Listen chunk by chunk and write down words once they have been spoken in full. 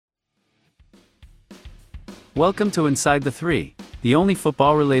Welcome to Inside the Three, the only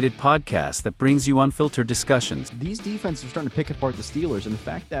football-related podcast that brings you unfiltered discussions. These defenses are starting to pick apart the Steelers, and the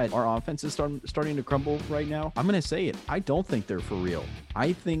fact that our offense is starting to crumble right now, I'm going to say it. I don't think they're for real.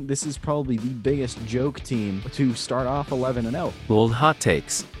 I think this is probably the biggest joke team to start off 11-0. Bold hot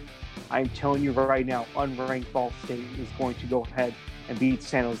takes. I'm telling you right now, unranked Ball State is going to go ahead and beat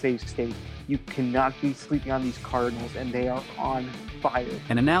San Jose State. You cannot be sleeping on these Cardinals, and they are on fire.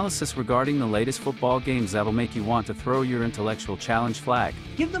 An analysis regarding the latest football games that'll make you want to throw your intellectual challenge flag.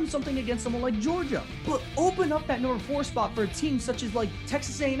 Give them something against someone like Georgia, but open up that number 4 spot for a team such as like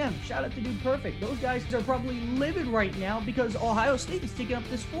Texas A&M. Shout out to Dude Perfect. Those guys are probably livid right now because Ohio State is taking up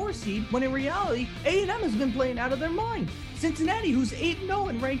this 4 seed, when in reality, A&M has been playing out of their mind. Cincinnati, who's 8-0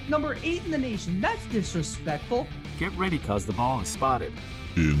 and ranked number 8 in the nation. That's disrespectful. Get ready, cause the ball is spotted.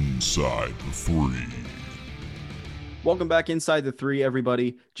 Inside the Three. Welcome back Inside the Three,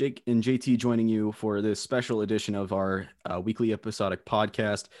 everybody. Jake and JT joining you for this special edition of our weekly episodic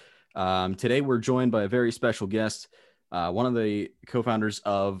podcast. Today, we're joined by a very special guest, one of the co-founders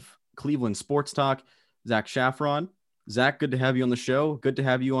of Cleveland Sports Talk, Zach Shafron. Zach, good to have you on the show. Good to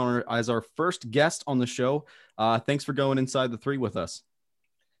have you on as our first guest on the show. Thanks for going Inside the Three with us.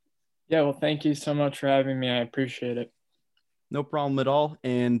 Yeah, well, thank you so much for having me. I appreciate it. No problem at all.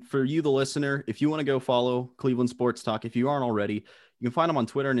 And for you, the listener, if you want to go follow Cleveland Sports Talk, if you aren't already, you can find them on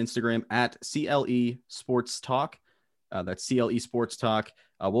Twitter and Instagram at CLE Sports Talk. That's CLE Sports Talk.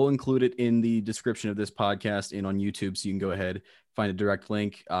 We'll include it in the description of this podcast and on YouTube, so you can go ahead, find a direct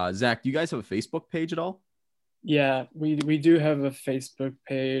link. Zach, do you guys have a Facebook page at all? Yeah, we do have a Facebook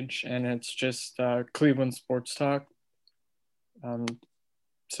page, and it's just Cleveland Sports Talk.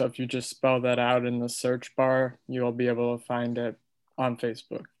 So if you just spell that out in the search bar, you'll be able to find it on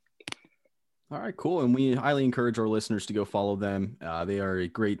Facebook. All right, cool. And we highly encourage our listeners to go follow them. They are a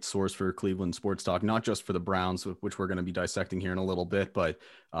great source for Cleveland Sports Talk, not just for the Browns, which we're going to be dissecting here in a little bit, but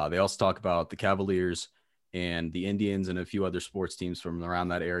they also talk about the Cavaliers and the Indians and a few other sports teams from around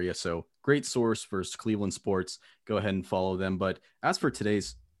that area. So great source for Cleveland sports. Go ahead and follow them. But as for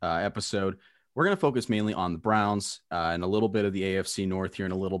today's episode, we're going to focus mainly on the Browns and a little bit of the AFC North here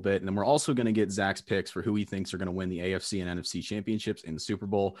in a little bit. And then we're also going to get Zach's picks for who he thinks are going to win the AFC and NFC championships in the Super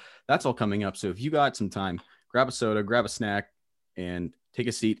Bowl. That's all coming up. So if you got some time, grab a soda, grab a snack, and take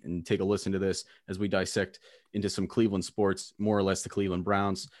a seat and take a listen to this as we dissect into some Cleveland sports, more or less the Cleveland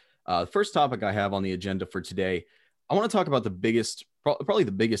Browns. The first topic I have on the agenda for today, I want to talk about probably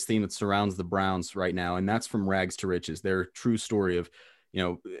the biggest theme that surrounds the Browns right now, and that's from rags to riches, their true story of,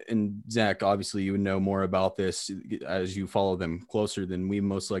 and Zach, obviously you would know more about this as you follow them closer than we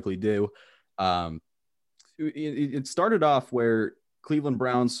most likely do. It started off where Cleveland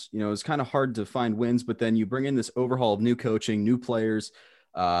Browns, it's kind of hard to find wins, but then you bring in this overhaul of new coaching, new players.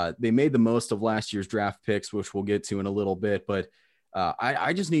 They made the most of last year's draft picks, which we'll get to in a little bit. But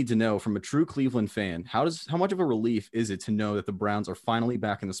I just need to know, from a true Cleveland fan, how much of a relief is it to know that the Browns are finally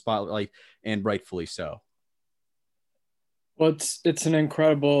back in the spotlight, and rightfully so? Well, it's an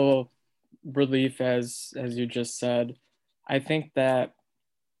incredible relief, as you just said. I think that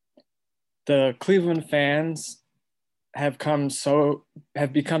the Cleveland fans have become so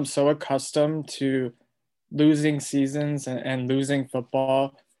accustomed to losing seasons and losing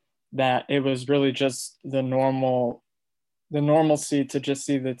football that it was really just the normalcy to just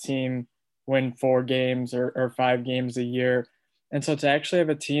see the team win 4 games or 5 games a year. And so to actually have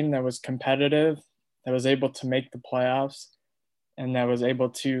a team that was competitive, that was able to make the playoffs, and that was able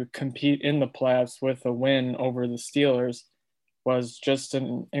to compete in the playoffs with a win over the Steelers was just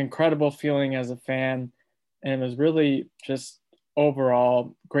an incredible feeling as a fan. And it was really just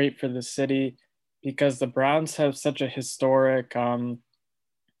overall great for the city, because the Browns have such a historic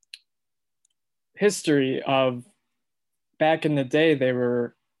history of, back in the day, they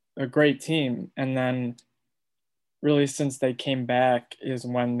were a great team. And then really since they came back is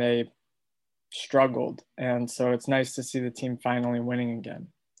when they struggled. And so it's nice to see the team finally winning again.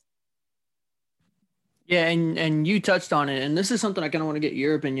 Yeah, and you touched on it, and this is something I kind of want to get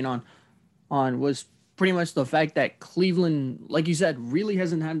your opinion on was pretty much the fact that Cleveland, like you said, really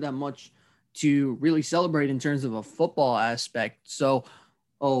hasn't had that much to really celebrate in terms of a football aspect. So,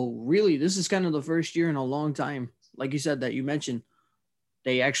 really, this is kind of the first year in a long time, like you said, that you mentioned,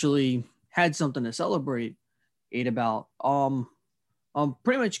 they actually had something to celebrate about.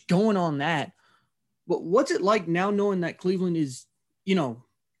 Pretty much going on that. But what's it like now knowing that Cleveland is, the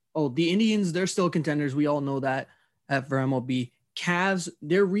Indians, they're still contenders. We all know that for MLB. Cavs,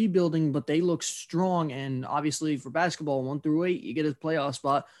 they're rebuilding, but they look strong. And obviously for basketball, 1 through 8, you get a playoff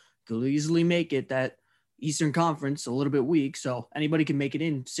spot. Could easily make it. That Eastern Conference a little bit weak, so anybody can make it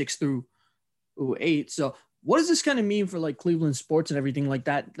in 6 through 8. So what does this kind of mean for like Cleveland sports and everything like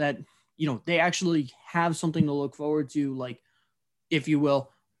that, they actually have something to look forward to, like, if you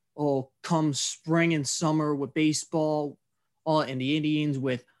will, come spring and summer with baseball, and the Indians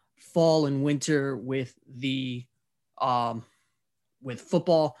with fall and winter with the with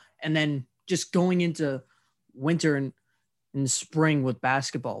football, and then just going into winter and spring with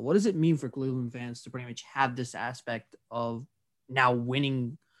basketball. What does it mean for Cleveland fans to pretty much have this aspect of now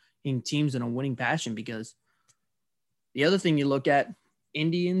winning in teams and a winning passion? Because the other thing you look at,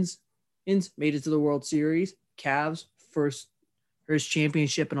 Indians made it to the World Series, Cavs first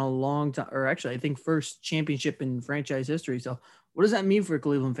championship in a long time, or actually I think first championship in franchise history. So what does that mean for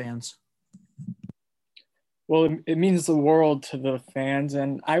Cleveland fans? Well, it means the world to the fans.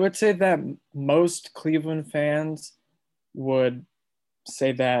 And I would say that most Cleveland fans would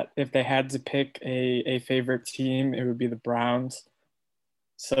say that if they had to pick a favorite team, it would be the Browns.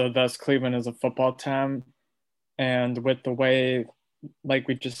 So thus Cleveland is a football town. And with the way, like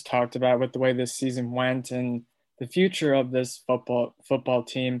we just talked about, with the way this season went and the future of this football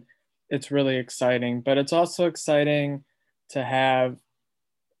team, it's really exciting. But it's also exciting to have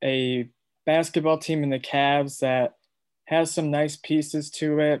a basketball team in the Cavs that has some nice pieces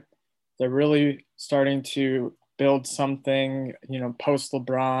to it. They're really starting to build something, post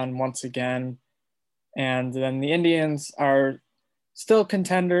LeBron once again. And then the Indians are still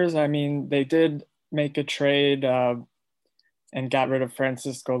contenders. I mean, they did make a trade and got rid of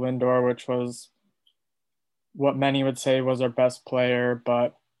Francisco Lindor, which was what many would say was our best player.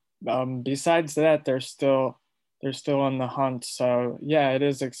 But besides that, they're still on the hunt. So yeah, it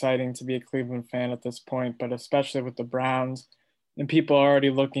is exciting to be a Cleveland fan at this point, but especially with the Browns, and people are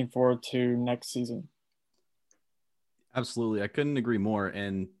already looking forward to next season. Absolutely. I couldn't agree more.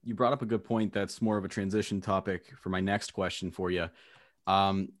 And you brought up a good point. That's more of a transition topic for my next question for you.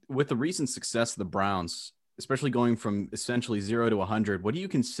 With the recent success of the Browns, especially going from essentially 0 to 100, what do you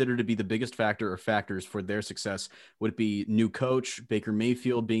consider to be the biggest factor or factors for their success? Would it be new coach, Baker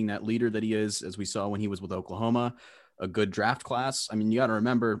Mayfield being that leader that he is, as we saw when he was with Oklahoma, a good draft class? I mean, you got to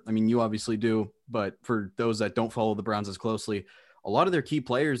remember, you obviously do, but for those that don't follow the Browns as closely, a lot of their key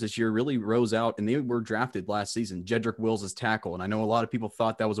players this year really rose out, and they were drafted last season. Jedrick Wills as tackle, and I know a lot of people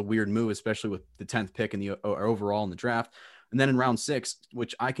thought that was a weird move, especially with the 10th pick in the overall in the draft. And then in round 6,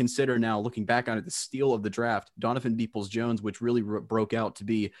 which I consider now looking back on it, the steal of the draft, Donovan Peoples-Jones, which really broke out to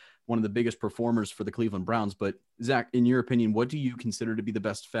be one of the biggest performers for the Cleveland Browns. But Zach, in your opinion, what do you consider to be the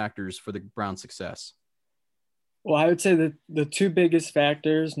best factors for the Browns' success? Well, I would say that the two biggest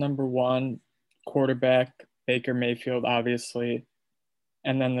factors, number one, quarterback, Baker Mayfield, obviously.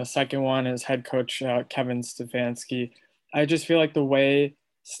 And then the second one is head coach Kevin Stefanski. I just feel like the way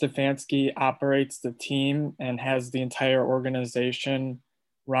Stefanski operates the team and has the entire organization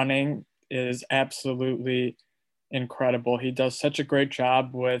running is absolutely incredible. He does such a great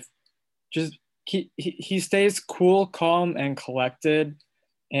job with just he stays cool, calm, and collected.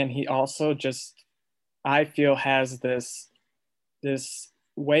 And he also just, I feel, has this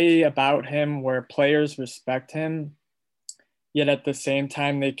way about him where players respect him, yet at the same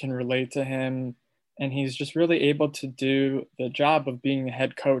time they can relate to him. And he's just really able to do the job of being the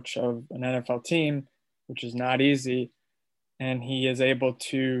head coach of an NFL team, which is not easy. And he is able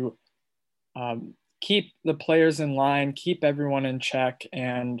to keep the players in line, keep everyone in check,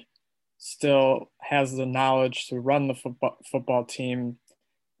 and still has the knowledge to run the football team.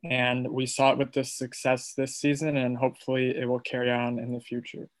 And we saw it with this success this season, and hopefully it will carry on in the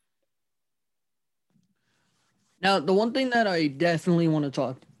future. Now, the one thing that I definitely want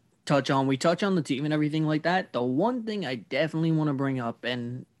to touch on, we touch on the team and everything like that. The one thing I definitely want to bring up,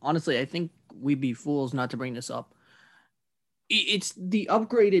 and honestly, I think we'd be fools not to bring this up, it's the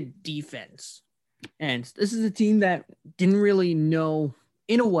upgraded defense. And this is a team that didn't really know,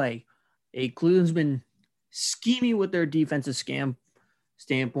 in a way, Cleveland's been scheming with their defensive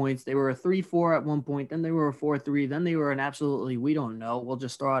standpoints. They were a 3-4 at one point, then they were a 4-3, then they were an absolutely, we don't know, we'll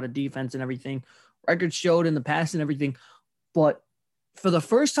just throw out a defense and everything. Records showed in the past and everything. But for the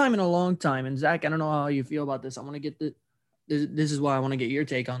first time in a long time, and Zach, I don't know how you feel about this. I want to get this is why I want to get your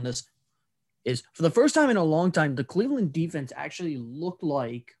take on this, is for the first time in a long time, the Cleveland defense actually looked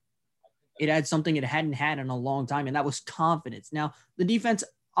like it had something it hadn't had in a long time, and that was confidence. Now, the defense,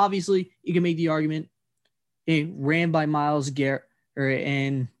 obviously, you can make the argument, it ran by Myles Garrett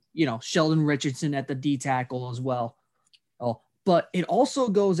and, Sheldon Richardson at the D tackle as well. But it also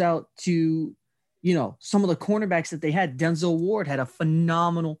goes out to, some of the cornerbacks that they had. Denzel Ward had a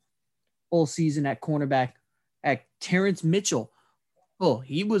phenomenal all season at cornerback. At Terrence Mitchell,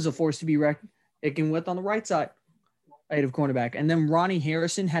 he was a force to be reckoned with on the right side of cornerback. And then Ronnie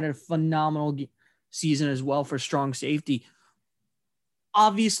Harrison had a phenomenal season as well for strong safety.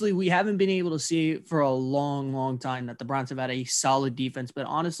 Obviously, we haven't been able to see it for a long, long time that the Browns have had a solid defense. But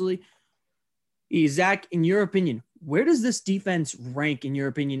honestly, Zach, in your opinion, where does this defense rank, in your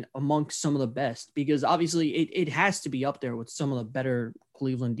opinion, amongst some of the best? Because obviously it has to be up there with some of the better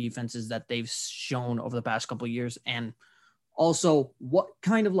Cleveland defenses that they've shown over the past couple of years. And also, what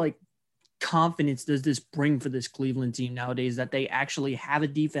kind of like confidence does this bring for this Cleveland team nowadays that they actually have a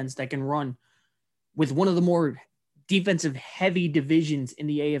defense that can run with one of the more defensive heavy divisions in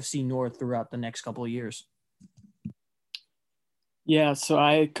the AFC North throughout the next couple of years? Yeah, so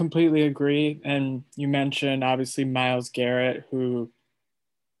I completely agree. And you mentioned obviously Myles Garrett, who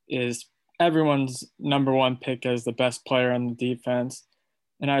is everyone's number one pick as the best player on the defense.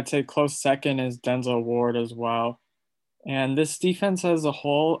 And I'd say close second is Denzel Ward as well. And this defense as a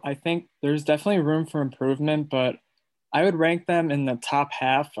whole, I think there's definitely room for improvement, but I would rank them in the top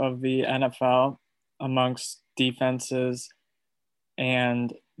half of the NFL amongst defenses.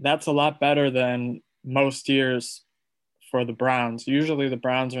 And that's a lot better than most years for the Browns. Usually the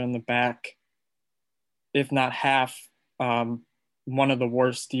Browns are in the back, if not half, one of the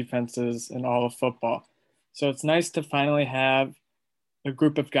worst defenses in all of football. So it's nice to finally have a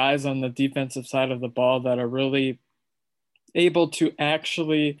group of guys on the defensive side of the ball that are really able to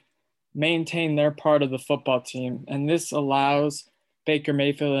actually maintain their part of the football team. And this allows Baker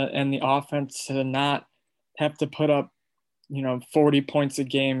Mayfield and the offense to not have to put up, 40 points a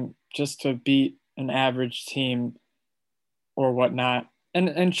game just to beat an average team or whatnot.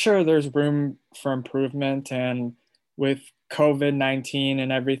 And sure, there's room for improvement. And with COVID-19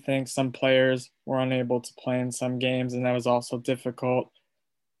 and everything, some players were unable to play in some games, and that was also difficult.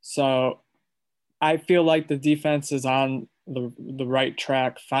 So I feel like the defense is on the right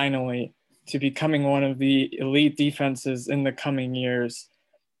track finally to becoming one of the elite defenses in the coming years.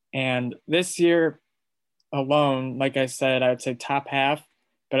 And this year alone, like I said, I would say top half,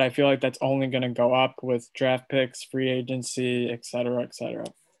 but I feel like that's only going to go up with draft picks, free agency, et cetera, et cetera.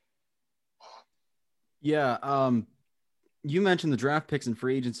 Yeah. You mentioned the draft picks and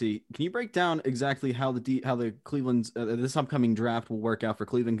free agency. Can you break down exactly how the Cleveland's this upcoming draft will work out for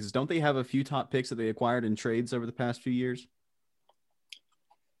Cleveland? Because don't they have a few top picks that they acquired in trades over the past few years?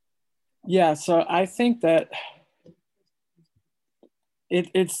 Yeah, so I think that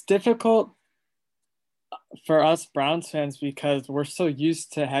it's difficult for us Browns fans because we're so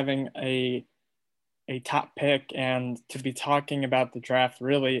used to having a top pick and to be talking about the draft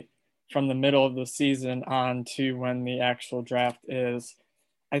really from the middle of the season on to when the actual draft is.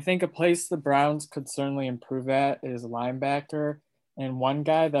 I think a place the Browns could certainly improve at is linebacker. And one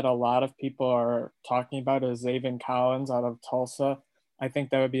guy that a lot of people are talking about is Zaven Collins out of Tulsa. I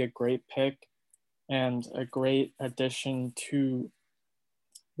think that would be a great pick and a great addition to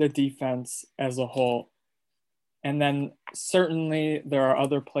the defense as a whole. And then certainly there are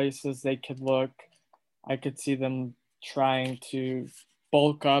other places they could look. I could see them trying to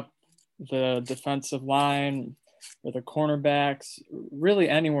bulk up the defensive line or the cornerbacks, really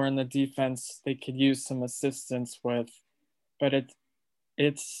anywhere in the defense they could use some assistance with. But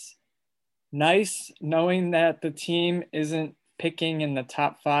it's nice knowing that the team isn't picking in the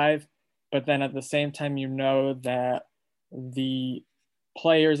top 5, but then at the same time, that the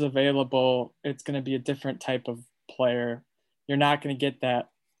players available, it's going to be a different type of player. You're not going to get that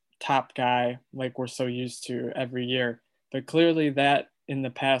top guy like we're so used to every year. But clearly that in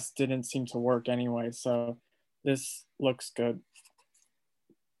the past didn't seem to work anyway. So this looks good.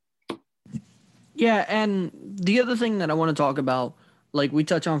 Yeah, and the other thing that I want to talk about, like we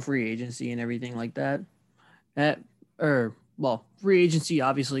touch on free agency and everything like that. Free agency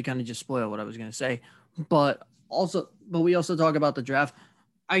obviously kind of just spoiled what I was going to say, but we also talk about the draft.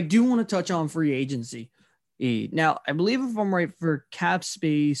 I do want to touch on free agency. Now, I believe if I'm right, for cap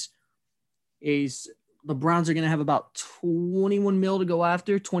space, the Browns are going to have about 21 mil to go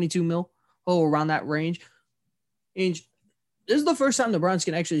after, 22 mil, around that range. And this is the first time the Browns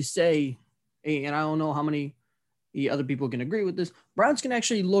can actually say, and I don't know how many other people can agree with this, Browns can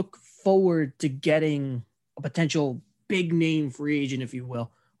actually look forward to getting a potential big name free agent, if you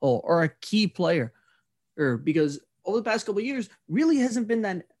will, or a key player, because over the past couple of years really hasn't been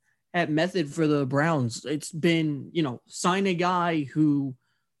that method for the Browns. It's been, sign a guy who,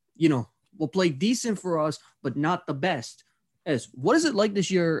 will play decent for us, but not the best. What is it like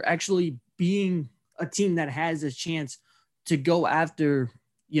this year actually being a team that has a chance to go after,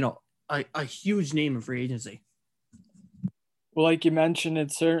 a huge name in free agency? Well, like you mentioned,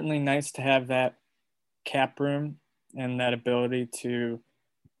 it's certainly nice to have that cap room and that ability to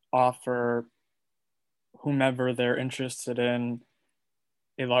offer whomever they're interested in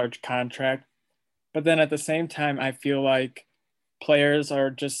a large contract. But then at the same time, I feel like players are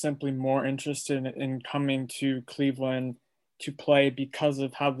just simply more interested in coming to Cleveland to play because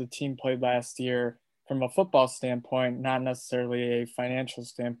of how the team played last year from a football standpoint, not necessarily a financial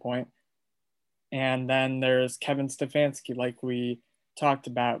standpoint. And then there's Kevin Stefanski, like we talked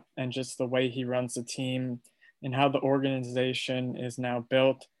about, and just the way he runs the team and how the organization is now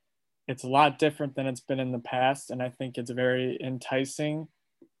built. It's a lot different than it's been in the past. And I think it's very enticing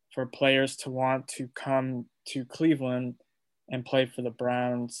for players to want to come to Cleveland and play for the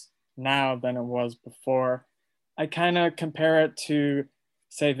Browns now than it was before. I kind of compare it to,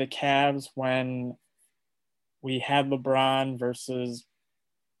 say, the Cavs when we had LeBron versus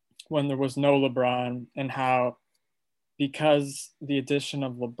when there was no LeBron, and how because the addition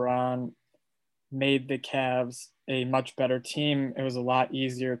of LeBron made the Cavs a much better team, it was a lot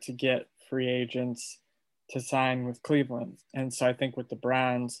easier to get free agents to sign with Cleveland. And so I think with the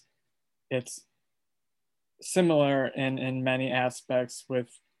Browns, it's similar in many aspects, with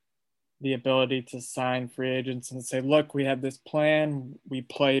the ability to sign free agents and say, look, we have this plan, we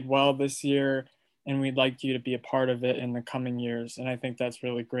played well this year, and we'd like you to be a part of it in the coming years. And I think that's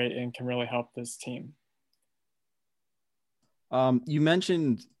really great and can really help this team. You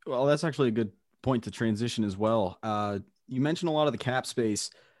mentioned, well, that's actually a good point to transition as well. You mentioned a lot of the cap space,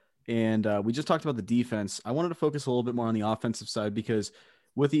 and we just talked about the defense. I wanted to focus a little bit more on the offensive side, because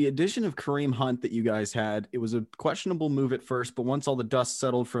with the addition of Kareem Hunt that you guys had, it was a questionable move at first, but once all the dust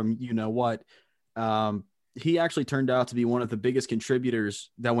settled from he actually turned out to be one of the biggest contributors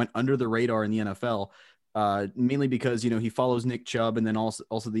that went under the radar in the NFL, mainly because, he follows Nick Chubb, and then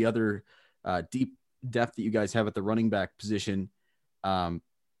also the other deep depth that you guys have at the running back position.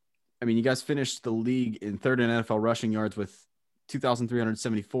 You guys finished the league in third in NFL rushing yards with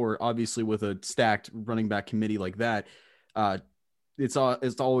 2,374, obviously with a stacked running back committee like that. It's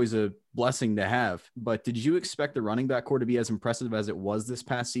always a blessing to have, but did you expect the running back core to be as impressive as it was this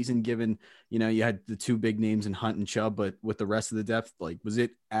past season, given, you had the two big names in Hunt and Chubb, but with the rest of the depth, was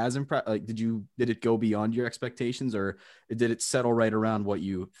it as impressive? Did it go beyond your expectations, or did it settle right around what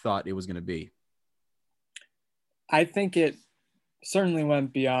you thought it was going to be? I think it certainly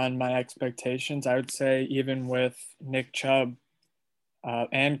went beyond my expectations. I would say even with Nick Chubb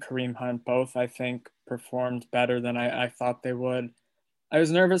and Kareem Hunt, both, I think, performed better than I thought they would. I was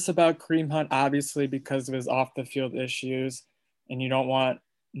nervous about Kareem Hunt, obviously, because of his off-the-field issues, and you don't want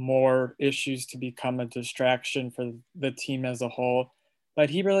more issues to become a distraction for the team as a whole. But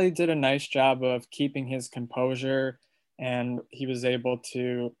he really did a nice job of keeping his composure, and he was able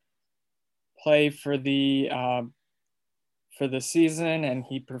to play for the season, and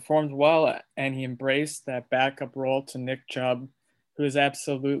he performed well, and he embraced that backup role to Nick Chubb, who is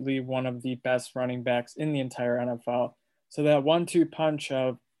absolutely one of the best running backs in the entire NFL. So that 1-2 punch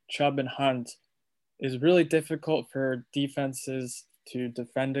of Chubb and Hunt is really difficult for defenses to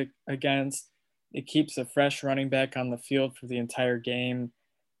defend against. It keeps a fresh running back on the field for the entire game.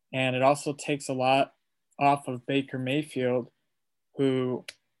 And it also takes a lot off of Baker Mayfield, who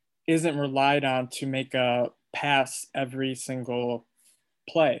isn't relied on to make a pass every single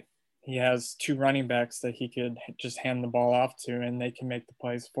play. He has two running backs that he could just hand the ball off to, and they can make the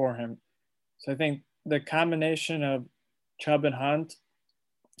plays for him. So I think the combination of Chubb and Hunt,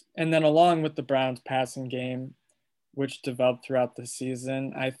 and then along with the Browns passing game, which developed throughout the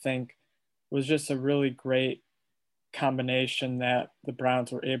season, I think was just a really great combination that the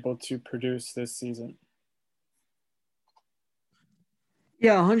Browns were able to produce this season.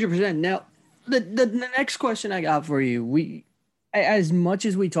 Yeah, 100%. Now, the next question I got for you, as much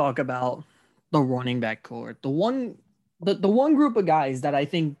as we talk about the running back core, the one group of guys that I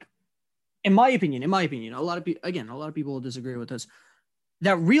think, in my opinion, a lot of people will disagree with this,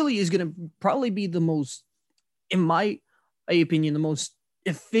 that really is going to probably be the most, in my opinion, the most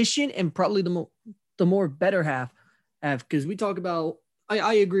efficient and probably the more better half, because we talk about,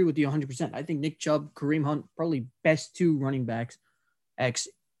 I agree with you 100%. I think Nick Chubb, Kareem Hunt, probably best two running backs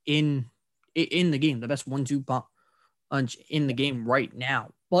in the game, the best 1-2 punch in the game right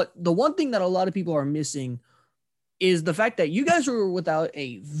now. But the one thing that a lot of people are missing is the fact that you guys were without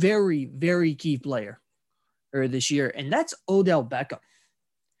a very, very key player this year, and that's Odell Beckham.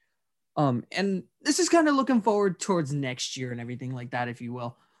 And this is kind of looking forward towards next year and everything like that, if you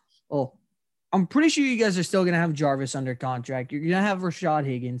will. Oh, I'm pretty sure you guys are still going to have Jarvis under contract. You're going to have Rashad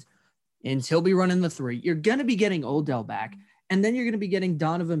Higgins, and he'll be running the 3. You're going to be getting Odell back, and then you're going to be getting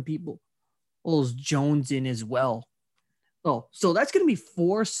Donovan Peoples-Jones in as well. Oh, so that's going to be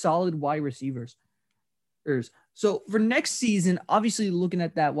 4 solid wide receivers. So for next season, obviously looking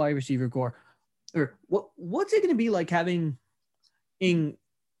at that wide receiver core, or what's it going to be like having in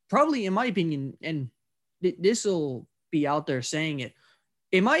probably, in my opinion, and this will be out there saying it,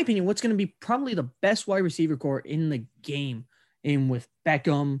 in my opinion, what's going to be probably the best wide receiver core in the game, and with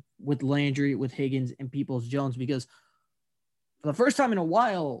Beckham, with Landry, with Higgins, and Peoples-Jones, because for the first time in a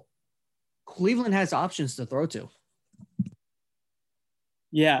while, Cleveland has options to throw to.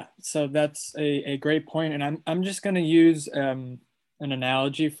 Yeah, so that's a great point, and I'm just going to use an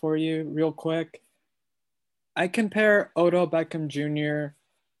analogy for you real quick. I compare Odell Beckham Jr.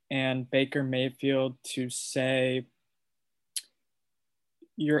 and Baker Mayfield to, say,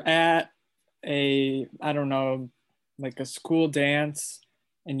 you're at I don't know, like a school dance,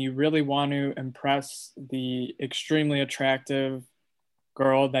 and you really want to impress the extremely attractive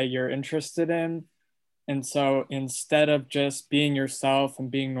girl that you're interested in. And so instead of just being yourself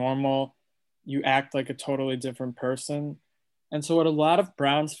and being normal, you act like a totally different person. And so what a lot of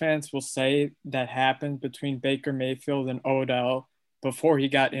Browns fans will say that happened between Baker Mayfield and Odell before he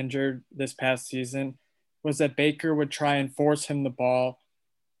got injured this past season was that Baker would try and force him the ball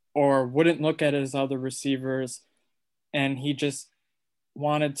or wouldn't look at his other receivers. And he just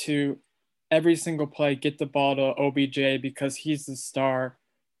wanted to, every single play, get the ball to OBJ because he's the star.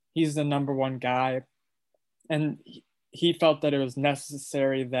 He's the number one guy. And he felt that it was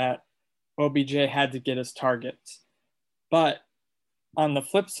necessary that OBJ had to get his targets. But on the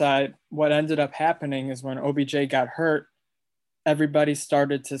flip side, what ended up happening is when OBJ got hurt, everybody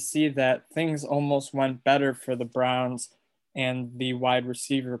started to see that things almost went better for the Browns and the wide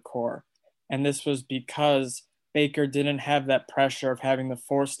receiver core. And this was because Baker didn't have that pressure of having to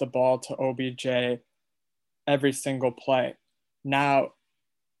force the ball to OBJ every single play. Now,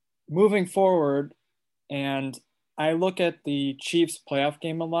 moving forward, and I look at the Chiefs playoff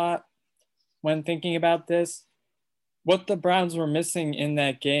game a lot when thinking about this. What the Browns were missing in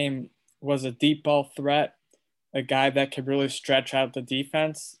that game was a deep ball threat, a guy that could really stretch out the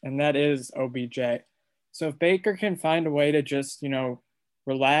defense, and that is OBJ. So if Baker can find a way to just,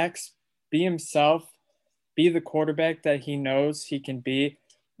 relax, be himself, be the quarterback that he knows he can be,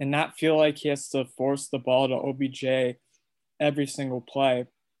 and not feel like he has to force the ball to OBJ every single play,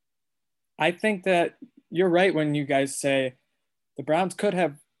 I think that you're right when you guys say the Browns could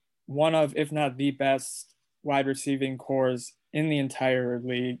have one of, if not the best wide receiving cores in the entire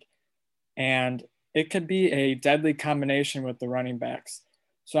league. And it could be a deadly combination with the running backs.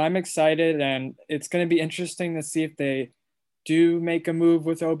 So I'm excited, and it's going to be interesting to see if they do make a move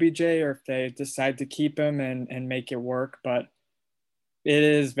with OBJ or if they decide to keep him and make it work. But it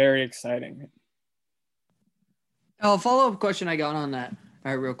is very exciting. A follow-up question I got on that.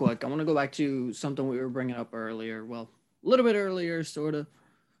 All right, real quick. I want to go back to something we were bringing up earlier. Well, a little bit earlier, sort of.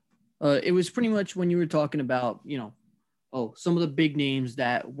 It was pretty much when you were talking about, some of the big names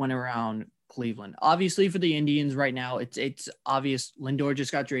that went around Cleveland. Obviously, for the Indians right now, it's obvious Lindor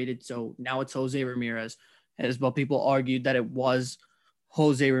just got traded, so now it's Jose Ramirez. As well, people argued that it was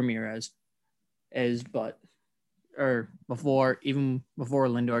Jose Ramirez, before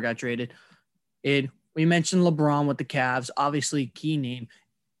Lindor got traded. We mentioned LeBron with the Cavs, obviously key name,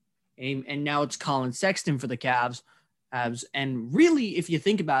 and now it's Colin Sexton for the Cavs. And really, if you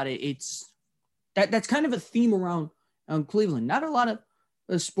think about it, that's kind of a theme around Cleveland. Not a lot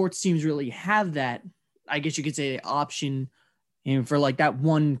of sports teams really have that, I guess you could say, option and for like that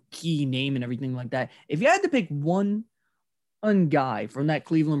one key name and everything like that. If you had to pick one guy from that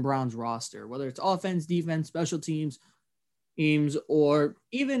Cleveland Browns roster, whether it's offense, defense, special teams, or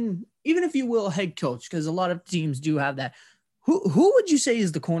even if you will, head coach, because a lot of teams do have that. Who would you say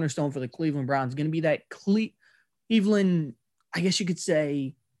is the cornerstone for the Cleveland Browns? Going to be that Cleveland, I guess you could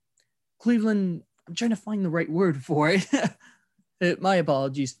say, Cleveland. I'm trying to find the right word for it. My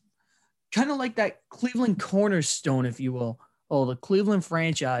apologies. Kind of like that Cleveland cornerstone, if you will. Oh, the Cleveland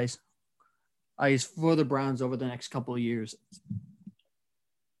franchise is for the Browns over the next couple of years.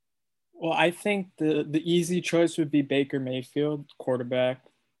 Well, I think the easy choice would be Baker Mayfield, quarterback.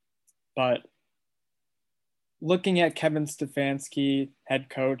 But looking at Kevin Stefanski, head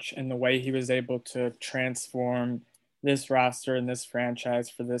coach, and the way he was able to transform this roster and this franchise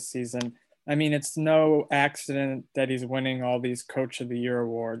for this season, I mean, it's no accident that he's winning all these Coach of the Year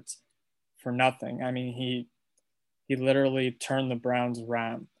awards for nothing. I mean, he literally turned the Browns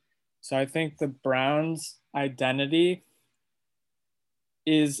around. So I think the Browns' identity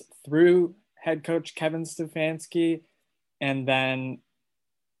is through head coach Kevin Stefanski. And then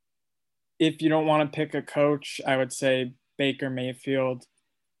if you don't want to pick a coach, I would say Baker Mayfield.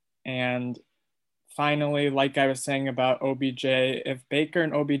 And finally, like I was saying about OBJ, if Baker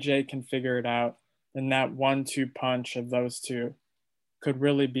and OBJ can figure it out, then that 1-2 punch of those two could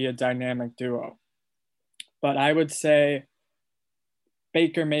really be a dynamic duo. But I would say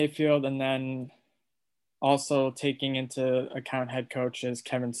Baker Mayfield, and then also taking into account head coach is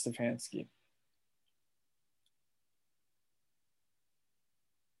Kevin Stefanski.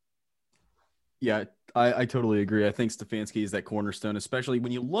 Yeah, I totally agree. I think Stefanski is that cornerstone, especially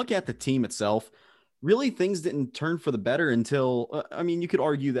when you look at the team itself. Really, things didn't turn for the better until, I mean, you could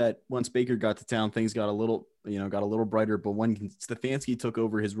argue that once Baker got to town, things got a little brighter. But when Stefanski took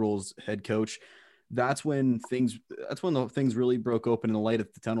over his role as head coach, that's when the things really broke open and the light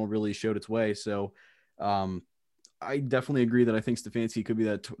at the tunnel really showed its way. So, I definitely agree that I think Stefanski could be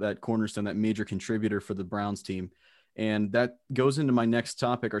that cornerstone, that major contributor for the Browns team. And that goes into my next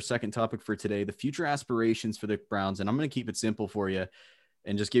topic, our second topic for today, the future aspirations for the Browns. And I'm going to keep it simple for you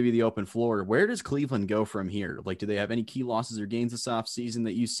and just give you the open floor. Where does Cleveland go from here? Like, do they have any key losses or gains this offseason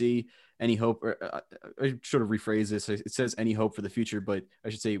that you see? Any hope? I should have rephrased this. It says any hope for the future, but I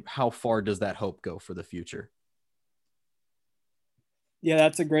should say, how far does that hope go for the future? Yeah,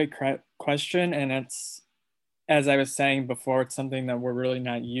 that's a great question. And it's, as I was saying before, it's something that we're really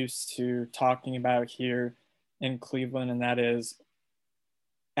not used to talking about here in Cleveland. And that is,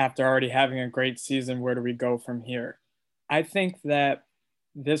 after already having a great season, where do we go from here? I think that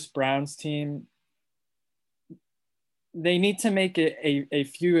this Browns team, they need to make a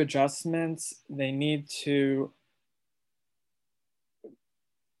few adjustments. They need to,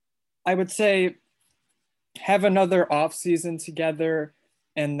 I would say, have another offseason together,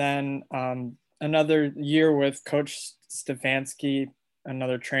 and then another year with Coach Stefanski,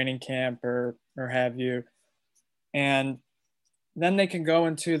 another training camp or have you. And then they can go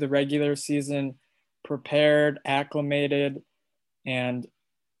into the regular season prepared, acclimated, and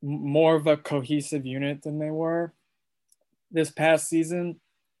more of a cohesive unit than they were this past season.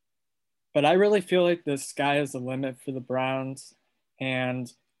 But I really feel like the sky is the limit for the Browns. And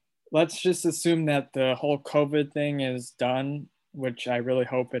let's just assume that the whole COVID thing is done, which I really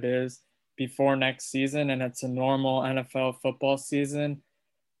hope it is, before next season, and it's a normal NFL football season.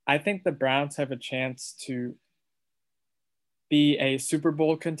 I think the Browns have a chance to be a Super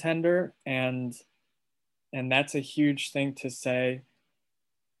Bowl contender, and that's a huge thing to say,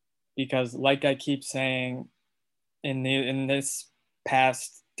 because like I keep saying, in this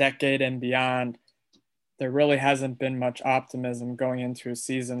past decade and beyond, there really hasn't been much optimism going into a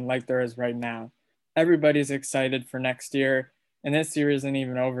season like there is right now. Everybody's excited for next year, and this year isn't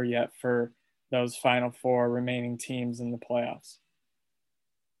even over yet for those final four remaining teams in the playoffs.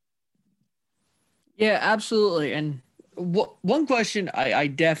 Yeah, absolutely. And one question I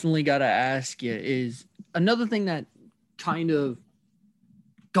definitely got to ask you is another thing that kind of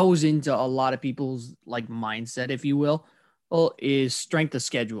goes into a lot of people's like mindset, if you will, is strength of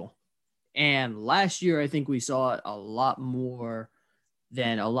schedule. And last year, I think we saw it a lot more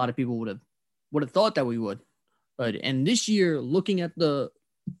than a lot of people would have thought that we would. But and this year, looking at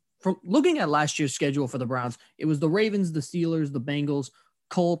last year's schedule for the Browns, it was the Ravens, the Steelers, the Bengals,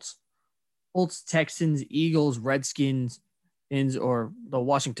 Colts, Texans, Eagles, Redskins, or the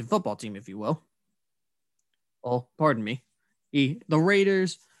Washington football team, if you will. Oh, pardon me. The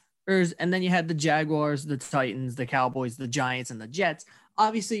Raiders, and then you had the Jaguars, the Titans, the Cowboys, the Giants, and the Jets.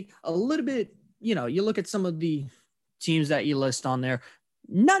 Obviously, a little bit, you look at some of the teams that you list on there,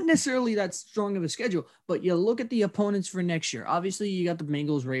 not necessarily that strong of a schedule, but you look at the opponents for next year. Obviously, you got the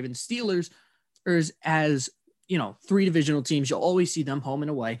Bengals, Ravens, Steelers, as, three divisional teams. You'll always see them home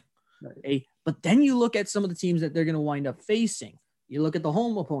and away. Right. But then you look at some of the teams that they're going to wind up facing. You look at the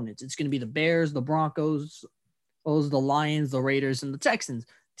home opponents. It's going to be the Bears, the Broncos, the Lions, the Raiders, and the Texans.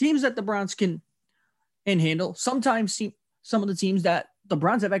 Teams that the Browns can handle. Sometimes some of the teams that the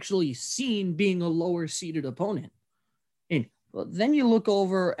Browns have actually seen being a lower seeded opponent. And then you look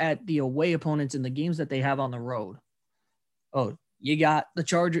over at the away opponents in the games that they have on the road. Oh, you got the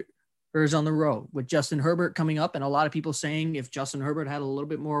Chargers on the road with Justin Herbert coming up, and a lot of people saying if Justin Herbert had a little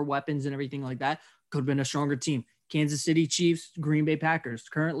bit more weapons and everything like that, could have been a stronger team. Kansas City Chiefs, Green Bay Packers,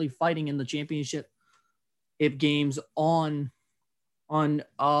 currently fighting in the championship games on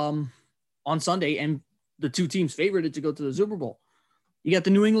Sunday, and the two teams favored to go to the Super Bowl. You got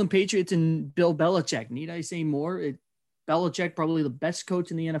the New England Patriots and Bill Belichick. Need I say more? Belichick, probably the best coach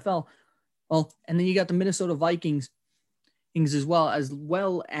in the NFL. Well, and then you got the Minnesota Vikings as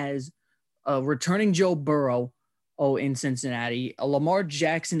well as returning Joe Burrow in Cincinnati, a Lamar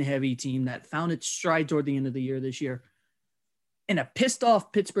Jackson heavy team that found its stride toward the end of the year this year, and a pissed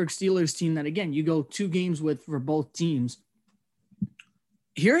off Pittsburgh Steelers team that, again, you go two games with for both teams.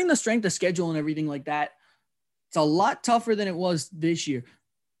 Hearing the strength of schedule and everything like that, it's a lot tougher than it was this year,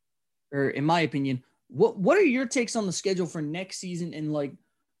 or in my opinion. What are your takes on the schedule for next season,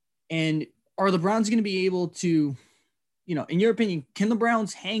 and are the Browns going to be able to in your opinion, can the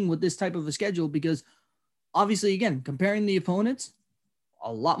Browns hang with this type of a schedule? Because obviously, again, comparing the opponents,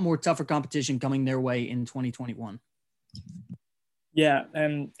 a lot more tougher competition coming their way in 2021. Yeah,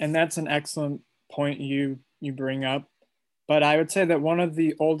 and that's an excellent point you bring up. But I would say that one of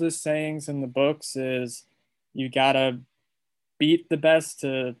the oldest sayings in the books is you gotta beat the best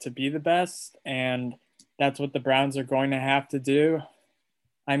to be the best, and that's what the Browns are going to have to do.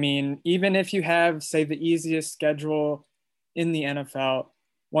 I mean, even if you have, say, the easiest schedule in the NFL,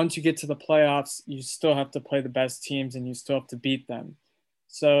 once you get to the playoffs, you still have to play the best teams and you still have to beat them.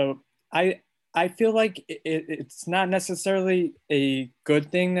 So I feel like it's not necessarily a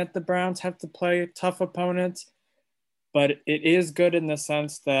good thing that the Browns have to play tough opponents, but it is good in the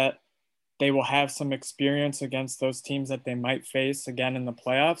sense that they will have some experience against those teams that they might face again in the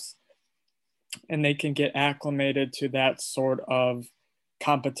playoffs, and they can get acclimated to that sort of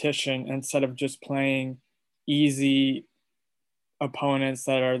competition instead of just playing easy opponents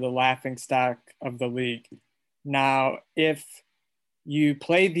that are the laughing stock of the league. Now, if you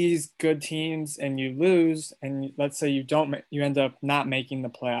play these good teams and you lose, and let's say you end up not making the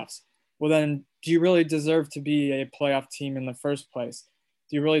playoffs, well, then do you really deserve to be a playoff team in the first place?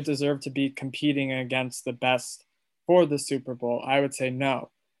 Do you really deserve to be competing against the best for the Super Bowl? I would say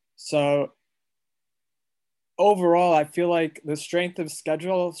no. So overall, I feel like the strength of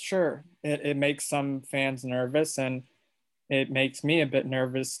schedule, sure, it makes some fans nervous, and it makes me a bit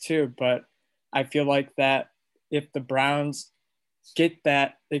nervous too. But I feel like that if the Browns get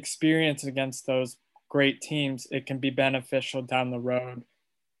that experience against those great teams, it can be beneficial down the road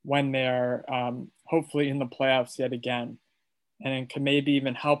when they are hopefully in the playoffs yet again. And it can maybe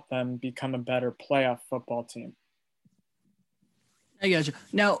even help them become a better playoff football team. I got you.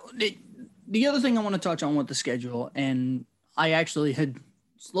 Now, the other thing I want to touch on with the schedule, and I actually had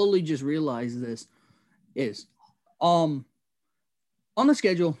slowly just realized this, is on the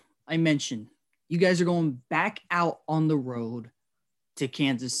schedule, I mentioned you guys are going back out on the road to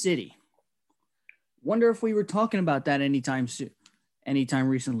Kansas City. Wonder if we were talking about that anytime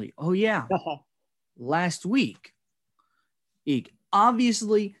recently. Oh, yeah. Last week.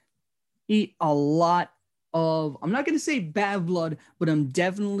 Obviously, a lot of, I'm not going to say bad blood, but I'm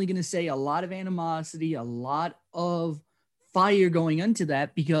definitely going to say a lot of animosity, a lot of fire going into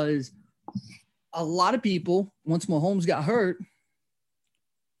that, because a lot of people, once Mahomes got hurt,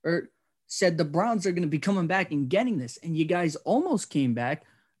 said the Browns are going to be coming back and getting this. And you guys almost came back,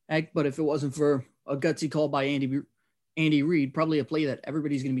 but if it wasn't for a gutsy call by Andy Reid, probably a play that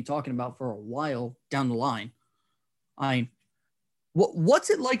everybody's going to be talking about for a while down the line. What's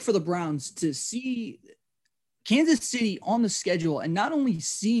it like for the Browns to see Kansas City on the schedule, and not only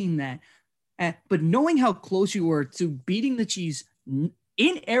seeing that, but knowing how close you were to beating the Chiefs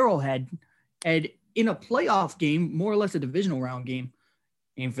in Arrowhead and in a playoff game, more or less a divisional round game,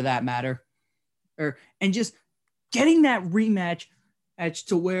 and for that matter, and just getting that rematch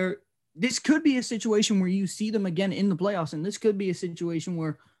to where this could be a situation where you see them again in the playoffs, and this could be a situation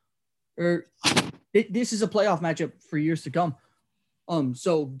where this is a playoff matchup for years to come.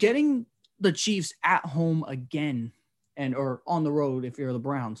 So getting the Chiefs at home again, or on the road if you're the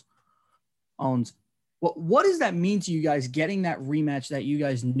Browns, what does that mean to you guys, getting that rematch that you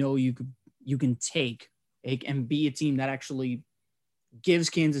guys know you can take and be a team that actually gives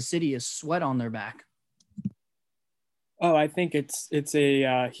Kansas City a sweat on their back? Oh, I think it's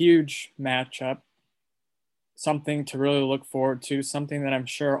a huge matchup, something to really look forward to, something that I'm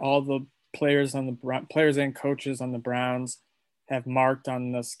sure all the players and coaches on the Browns have marked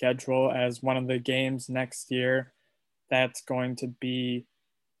on the schedule as one of the games next year. That's going to be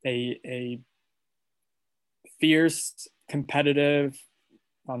a fierce, competitive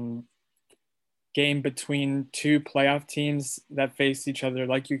game between two playoff teams that face each other,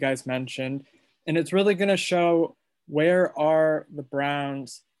 like you guys mentioned. And it's really going to show where are the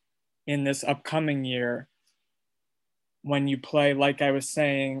Browns in this upcoming year when you play, like I was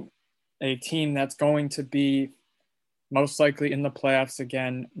saying, a team that's going to be most likely in the playoffs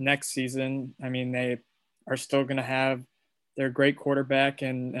again next season. I mean, they are still going to have their great quarterback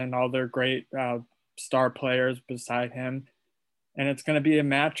and all their great star players beside him. And it's going to be a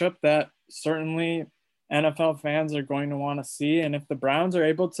matchup that certainly NFL fans are going to want to see. And if the Browns are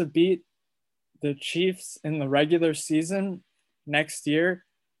able to beat the Chiefs in the regular season next year,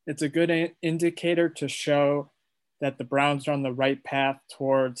 it's a good indicator to show that the Browns are on the right path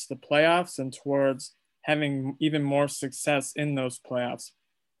towards the playoffs and towards having even more success in those playoffs.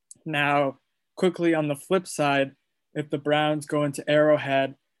 Now, quickly on the flip side, if the Browns go into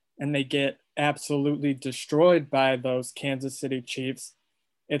Arrowhead and they get absolutely destroyed by those Kansas City Chiefs,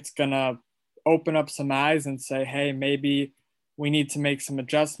 it's going to open up some eyes and say, hey, maybe we need to make some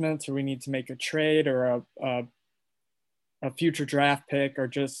adjustments, or we need to make a trade or a future draft pick, or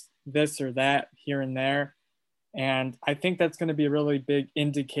just this or that here and there. And I think that's going to be a really big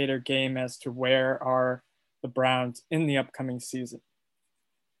indicator game as to where are the Browns in the upcoming season.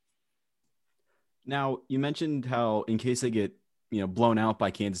 Now, you mentioned how in case they get, blown out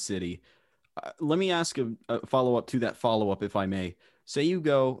by Kansas City, let me ask a follow-up to that follow-up, if I may. Say you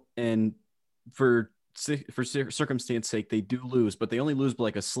go and for circumstance sake, they do lose, but they only lose by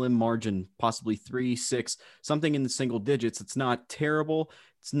like a slim margin, possibly 3-6, something in the single digits. It's not terrible.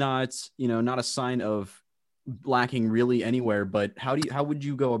 It's not, not a sign of lacking really anywhere, but how would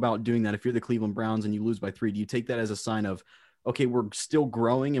you go about doing that if you're the Cleveland Browns and you lose by 3? Do you take that as a sign of, okay, we're still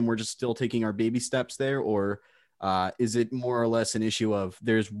growing and we're just still taking our baby steps there? Or is it more or less an issue of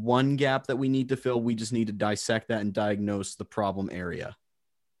there's one gap that we need to fill, we just need to dissect that and diagnose the problem area?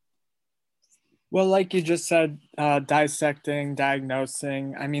 Well, like you just said, dissecting,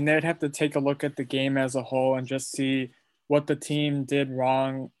 diagnosing, I mean, they'd have to take a look at the game as a whole and just see what the team did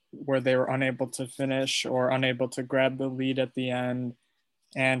wrong, where they were unable to finish or unable to grab the lead at the end,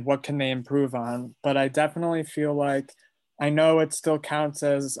 and what can they improve on. But I definitely feel like, I know it still counts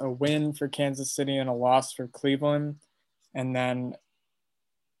as a win for Kansas City and a loss for Cleveland. And then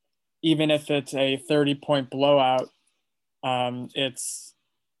even if it's a 30-point blowout, it's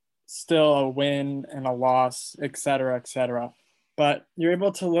still a win and a loss, et cetera, et cetera. But you're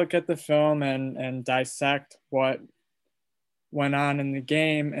able to look at the film and dissect what went on in the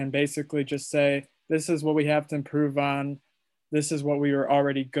game and basically just say, this is what we have to improve on. This is what we were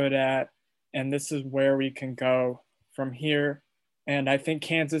already good at. And this is where we can go from here. And I think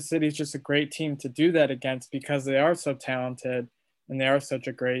Kansas City is just a great team to do that against because they are so talented and they are such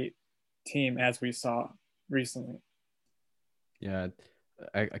a great team, as we saw recently. Yeah,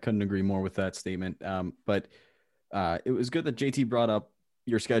 I couldn't agree more with that statement. But it was good that JT brought up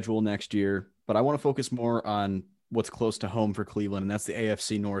your schedule next year, but I want to focus more on what's close to home for Cleveland, and that's the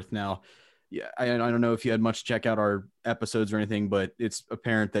AFC North. Now, yeah, I don't know if you had much to check out our episodes or anything, but it's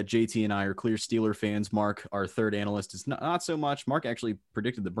apparent that JT and I are clear Steeler fans. Mark, our third analyst, is not so much. Mark actually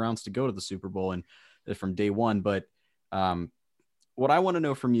predicted the Browns to go to the Super Bowl and from day one. But what I want to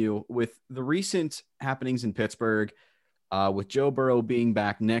know from you, with the recent happenings in Pittsburgh, with Joe Burrow being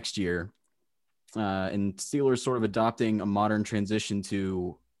back next year, and Steelers sort of adopting a modern transition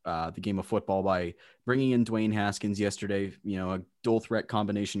to the game of football by bringing in Dwayne Haskins yesterday, a dual threat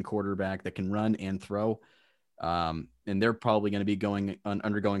combination quarterback that can run and throw. And they're probably going to be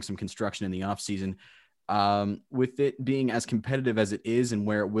undergoing some construction in the offseason. With it being as competitive as it is and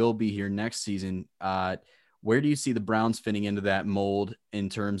where it will be here next season, where do you see the Browns fitting into that mold in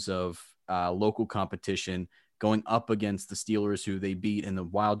terms of local competition, going up against the Steelers, who they beat in the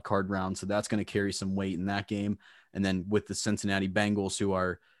wild card round? So that's going to carry some weight in that game. And then with the Cincinnati Bengals, who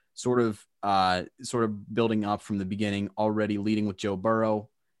are sort of building up from the beginning, already leading with Joe Burrow,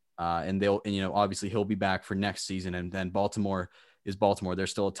 and obviously he'll be back for next season. And then Baltimore is Baltimore. They're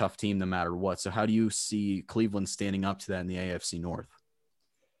still a tough team no matter what. So how do you see Cleveland standing up to that in the AFC North?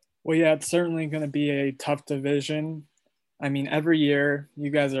 Well, yeah, it's certainly going to be a tough division. I mean, every year you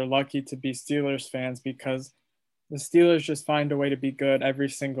guys are lucky to be Steelers fans because the Steelers just find a way to be good every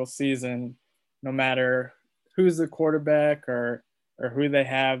single season, no matter who's the quarterback or who they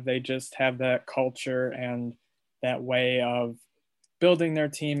have. They just have that culture and that way of building their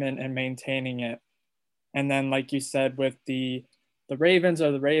team and maintaining it. And then, like you said, with the Ravens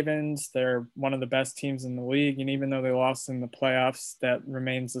are the Ravens. They're one of the best teams in the league. And even though they lost in the playoffs, that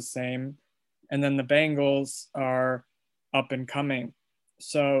remains the same. And then the Bengals are up and coming.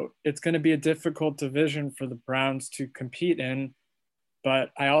 So it's going to be a difficult division for the Browns to compete in.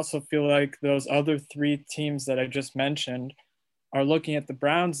 But I also feel like those other three teams that I just mentioned are looking at the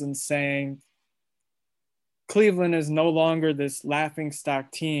Browns and saying, Cleveland is no longer this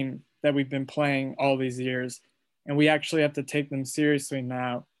laughingstock team that we've been playing all these years, and we actually have to take them seriously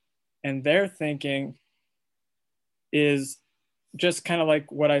now. And their thinking is just kind of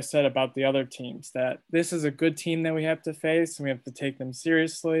like what I said about the other teams, that this is a good team that we have to face and we have to take them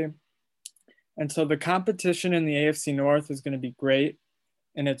seriously. And so the competition in the AFC North is going to be great,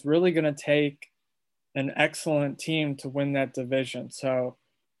 and it's really going to take an excellent team to win that division. So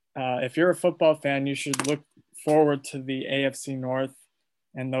if you're a football fan, you should look forward to the AFC North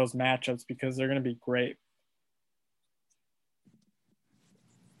and those matchups because they're going to be great.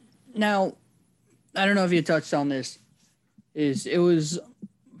 Now, I don't know if you touched on this,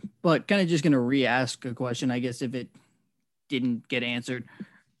 but kind of just going to re-ask a question, I guess, if it didn't get answered.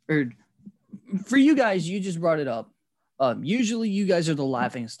 Or for you guys, you just brought it up Usually you guys are the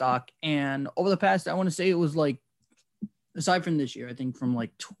laughing stock. And over the past, I want to say it was like, aside from this year, I think from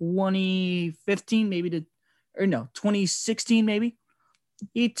like 2015, maybe 2016, maybe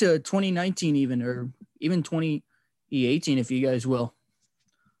to 2019 even, or even 2018, if you guys will.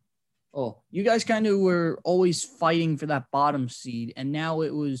 Oh, you guys kind of were always fighting for that bottom seed. And now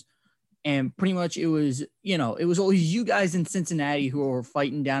it was, and pretty much it was, it was always you guys in Cincinnati who were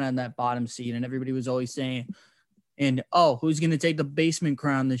fighting down on that bottom seed. And everybody was always saying, who's going to take the basement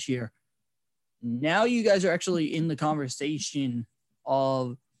crown this year? Now you guys are actually in the conversation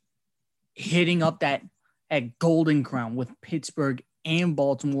of hitting up that golden crown with Pittsburgh and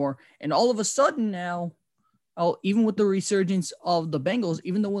Baltimore. And all of a sudden now, even with the resurgence of the Bengals,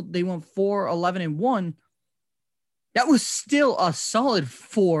 even though they went 4-11-1, that was still a solid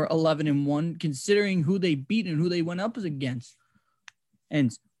 4-11-1 considering who they beat and who they went up against.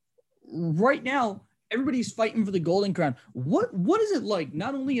 And right now, everybody's fighting for the golden crown. What is it like,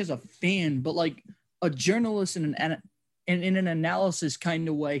 not only as a fan, but like a journalist in an analysis kind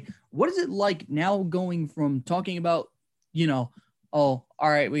of way? What is it like now going from talking about, all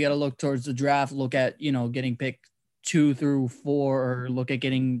right, we got to look towards the draft, look at, getting picked 2 through 4, or look at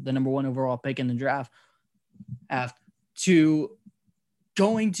getting the number 1 overall pick in the draft, to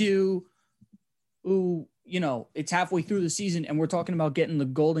going to, it's halfway through the season and we're talking about getting the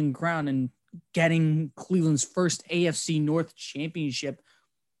golden crown and getting Cleveland's first AFC North championship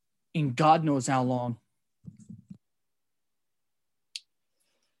in God knows how long.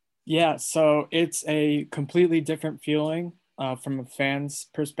 Yeah, so it's a completely different feeling from a fan's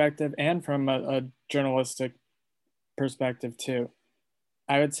perspective and from a journalistic perspective too.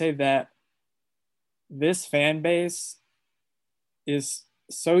 I would say that this fan base is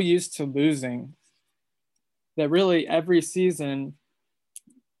so used to losing that really every season,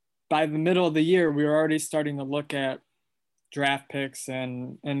 by the middle of the year, we were already starting to look at draft picks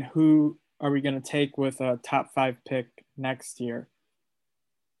and who are we going to take with a top 5 pick next year.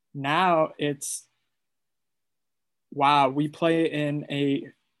 Now it's, wow, we play in a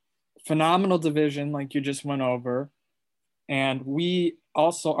phenomenal division like you just went over, and we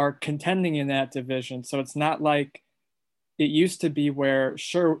also are contending in that division. So it's not like it used to be where,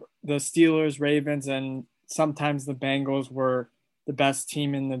 sure, the Steelers, Ravens, and sometimes the Bengals were the best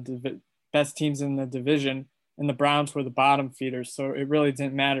teams in the division, and the Browns were the bottom feeders. So it really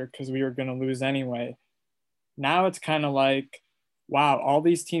didn't matter because we were going to lose anyway. Now it's kind of like, wow, all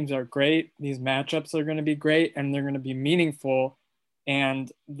these teams are great. These matchups are going to be great and they're going to be meaningful.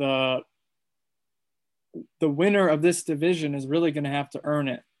 And the winner of this division is really going to have to earn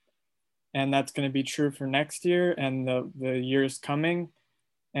it. And that's going to be true for next year and the years coming.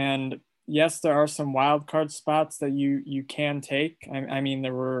 And yes, there are some wild card spots that you can take. I mean,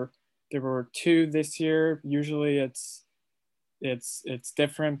 there were 2 this year. Usually it's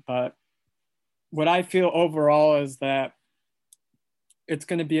different, but what I feel overall is that it's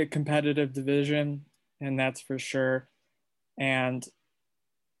going to be a competitive division, and that's for sure. And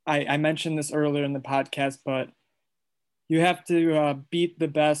I mentioned this earlier in the podcast, but you have to beat the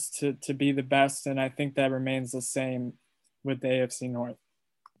best to be the best, and I think that remains the same with the AFC North.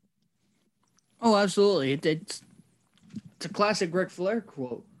 Oh, absolutely. It's a classic Ric Flair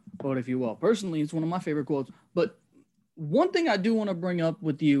quote, if you will. Personally, it's one of my favorite quotes. But one thing I do want to bring up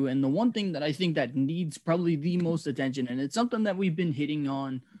with you, and the one thing that I think that needs probably the most attention, and it's something that we've been hitting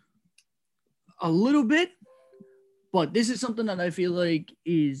on a little bit, but this is something that I feel like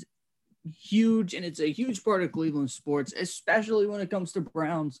is huge, and it's a huge part of Cleveland sports, especially when it comes to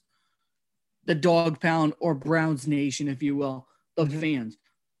Browns, the dog pound, or Browns Nation, if you will, the fans.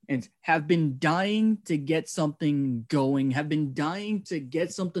 And have been dying to get something going, have been dying to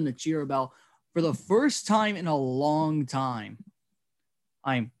get something to cheer about for the first time in a long time.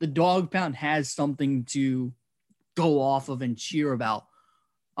 The dog pound has something to go off of and cheer about.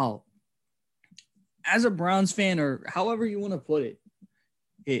 Oh, as a Browns fan, or however you want to put it,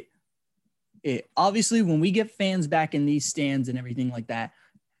 it obviously, when we get fans back in these stands and everything like that,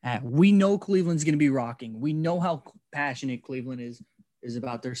 we know Cleveland's going to be rocking. We know how passionate Cleveland is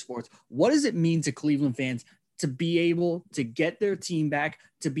about their sports. What does it mean to Cleveland fans to be able to get their team back,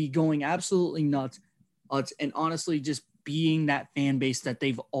 to be going absolutely nuts, and honestly just being that fan base that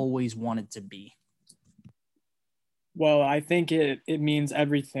they've always wanted to be? Well, I think it means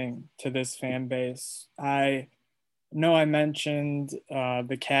everything to this fan base. I know I mentioned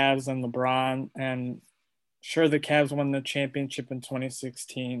the Cavs and LeBron, and sure, the Cavs won the championship in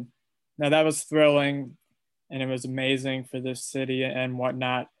 2016. Now, that was thrilling, and it was amazing for this city and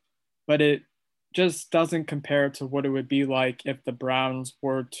whatnot, but it just doesn't compare to what it would be like if the Browns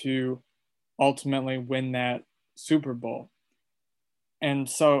were to ultimately win that Super Bowl. And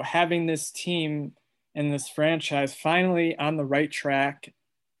so having this team and this franchise finally on the right track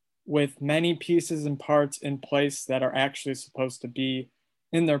with many pieces and parts in place that are actually supposed to be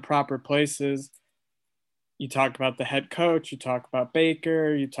in their proper places. You talk about the head coach, you talk about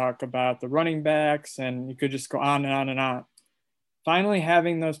Baker, you talk about the running backs, and you could just go on and on and on. Finally,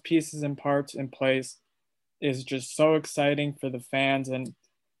 having those pieces and parts in place is just so exciting for the fans. And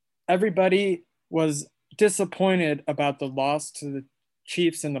everybody was disappointed about the loss to the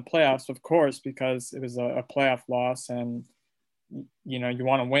Chiefs in the playoffs, of course, because it was a playoff loss and you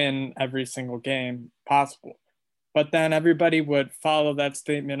want to win every single game possible. But then everybody would follow that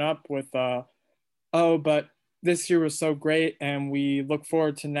statement up with, oh, but this year was so great and we look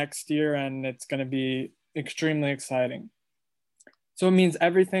forward to next year and it's going to be extremely exciting. So it means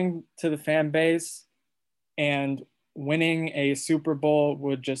everything to the fan base, and winning a Super Bowl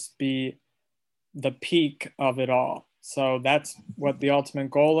would just be the peak of it all. So that's what the ultimate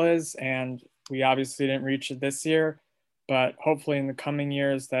goal is. And we obviously didn't reach it this year, but hopefully in the coming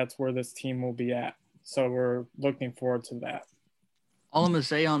years, that's where this team will be at. So we're looking forward to that. All I'm going to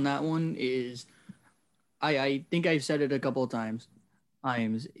say on that one is I think I've said it a couple of times,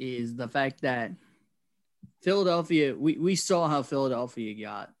 is the fact that Philadelphia, we saw how Philadelphia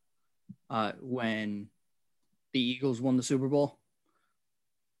got when the Eagles won the Super Bowl.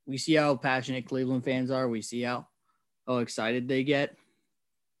 We see how passionate Cleveland fans are. We see how excited they get.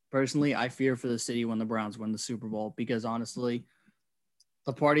 Personally, I fear for the city when the Browns win the Super Bowl because honestly,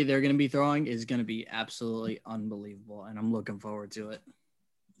 the party they're going to be throwing is going to be absolutely unbelievable, and I'm looking forward to it.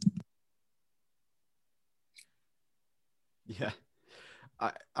 Yeah.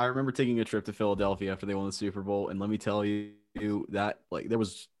 I remember taking a trip to Philadelphia after they won the Super Bowl, and let me tell you that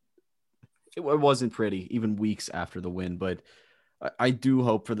it wasn't pretty even weeks after the win, but I do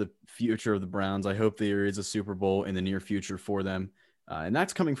hope for the future of the Browns. I hope there is a Super Bowl in the near future for them. And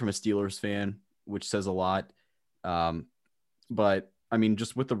that's coming from a Steelers fan, which says a lot. But I mean,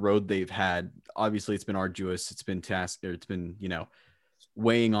 just with the road they've had, obviously it's been arduous. It's been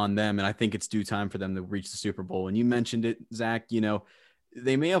weighing on them. And I think it's due time for them to reach the Super Bowl. And you mentioned it, Zach,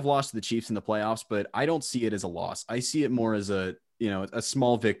 they may have lost to the Chiefs in the playoffs, but I don't see it as a loss. I see it more as a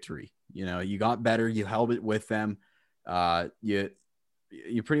small victory. You got better, you held it with them. You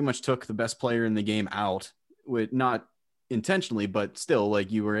pretty much took the best player in the game out, with not intentionally, but still,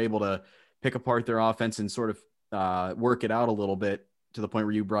 like, you were able to pick apart their offense and sort of work it out a little bit to the point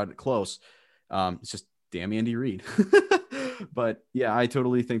where you brought it close. It's just damn Andy Reid. But yeah, I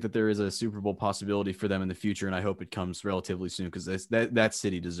totally think that there is a Super Bowl possibility for them in the future, and I hope it comes relatively soon because that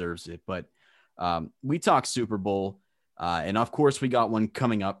city deserves it. But we talk Super Bowl, and of course we got one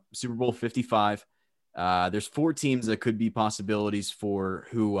coming up, Super Bowl 55. There's 4 teams that could be possibilities for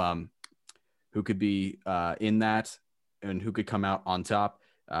who could be in that and who could come out on top.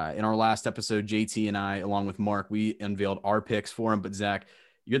 In our last episode, JT and I, along with Mark, we unveiled our picks for him. But Zach,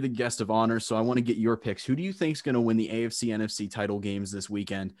 you're the guest of honor, so I want to get your picks. Who do you think is going to win the AFC NFC title games this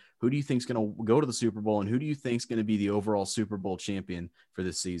weekend? Who do you think is going to go to the Super Bowl, and who do you think is going to be the overall Super Bowl champion for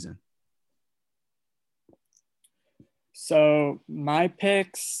this season? So my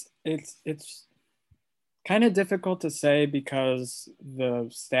picks, it's kind of difficult to say because the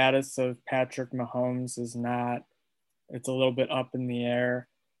status of Patrick Mahomes it's a little bit up in the air,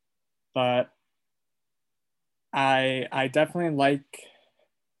 but I definitely like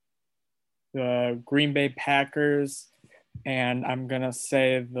the Green Bay Packers, and I'm going to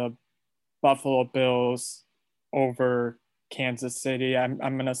say the Buffalo Bills over Kansas City. I'm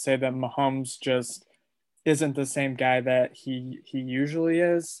going to say that Mahomes just isn't the same guy that he usually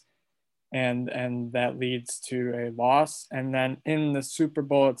is. And that leads to a loss. And then in the Super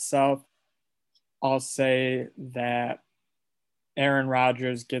Bowl itself, I'll say that Aaron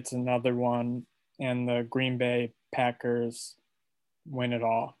Rodgers gets another one and the Green Bay Packers win it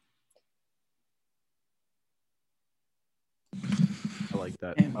all. I like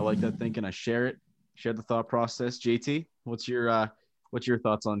that. I like that thinking. I share it. Share the thought process. JT, what's your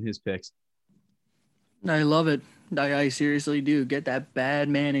thoughts on his picks? I love it. I seriously do. Get that bad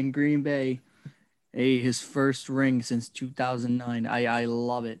man in Green Bay. Hey, his first ring since 2009. I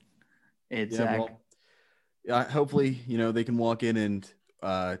love it. It's hopefully, they can walk in and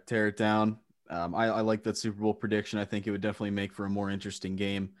tear it down. I like that Super Bowl prediction. I think it would definitely make for a more interesting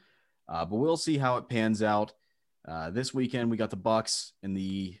game. But we'll see how it pans out. This weekend, we got the Bucs and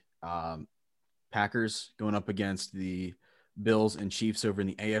the Packers going up against the Bills and Chiefs over in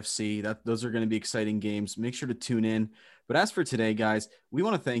the AFC. Those are going to be exciting games. Make sure to tune in. But as for today, guys, we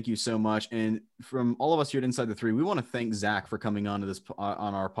want to thank you so much. And from all of us here at Inside the Three, we want to thank Zach for coming on to this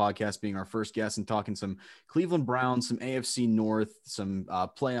on our podcast, being our first guest and talking some Cleveland Browns, some AFC North, some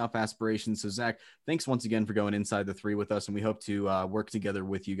playoff aspirations. So Zach, thanks once again for going Inside the Three with us, and we hope to work together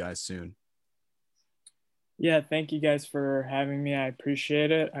with you guys soon. Yeah, thank you guys for having me. I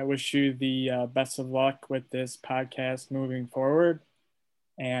appreciate it. I wish you the best of luck with this podcast moving forward.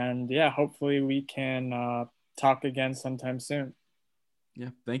 And yeah, hopefully we can talk again sometime soon. Yeah,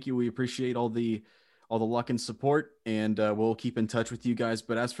 thank you. We appreciate all the luck and support, and we'll keep in touch with you guys.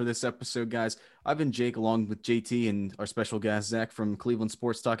 But as for this episode, guys, I've been Jake along with JT and our special guest Zach from Cleveland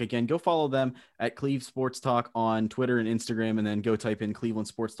Sports Talk. Again, go follow them at Cleve Sports Talk on Twitter and Instagram, and then go type in Cleveland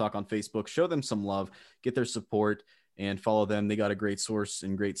Sports Talk on Facebook. Show them some love, get their support, and follow them. They got a great source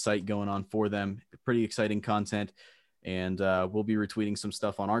and great site going on for them. Pretty exciting content. And we'll be retweeting some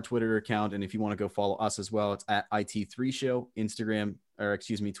stuff on our Twitter account. And if you want to go follow us as well, it's at IT3 Show, Twitter and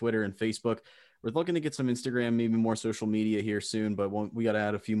Facebook. We're looking to get some Instagram, maybe more social media here soon, but we got to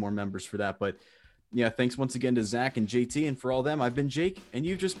add a few more members for that. But yeah, thanks once again to Zach and JT. And for all them, I've been Jake, and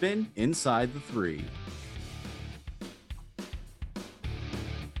you've just been Inside the Three.